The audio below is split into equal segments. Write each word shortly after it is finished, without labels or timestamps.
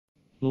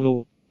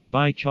Low.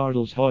 By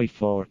Charles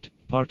Hoyfort,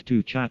 Part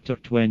 2, Chapter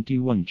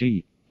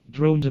 21G.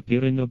 Drones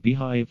appear in a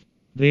beehive.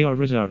 They are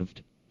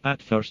reserved.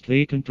 At first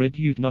they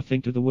contribute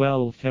nothing to the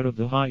welfare of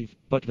the hive,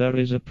 but there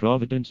is a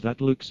providence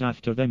that looks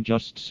after them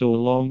just so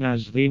long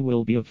as they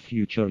will be of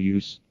future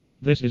use.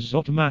 This is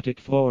automatic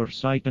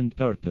foresight and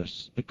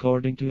purpose,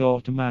 according to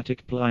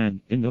automatic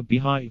plan, in the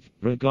beehive,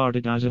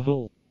 regarded as a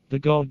whole. The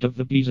god of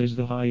the bees is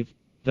the hive.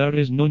 There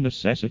is no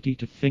necessity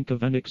to think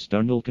of an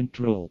external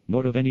control,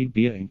 nor of any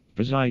being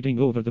presiding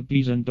over the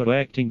bees and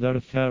directing their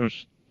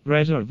affairs.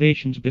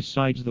 Reservations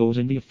besides those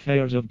in the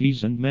affairs of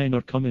bees and men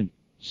are common.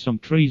 Some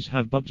trees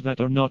have buds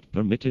that are not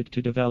permitted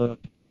to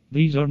develop.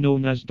 These are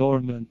known as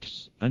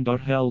dormants, and are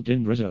held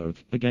in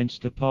reserve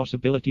against the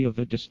possibility of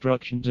the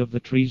destructions of the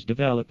tree's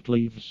developed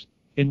leaves.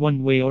 In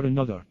one way or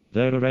another,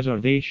 there are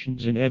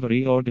reservations in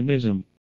every organism.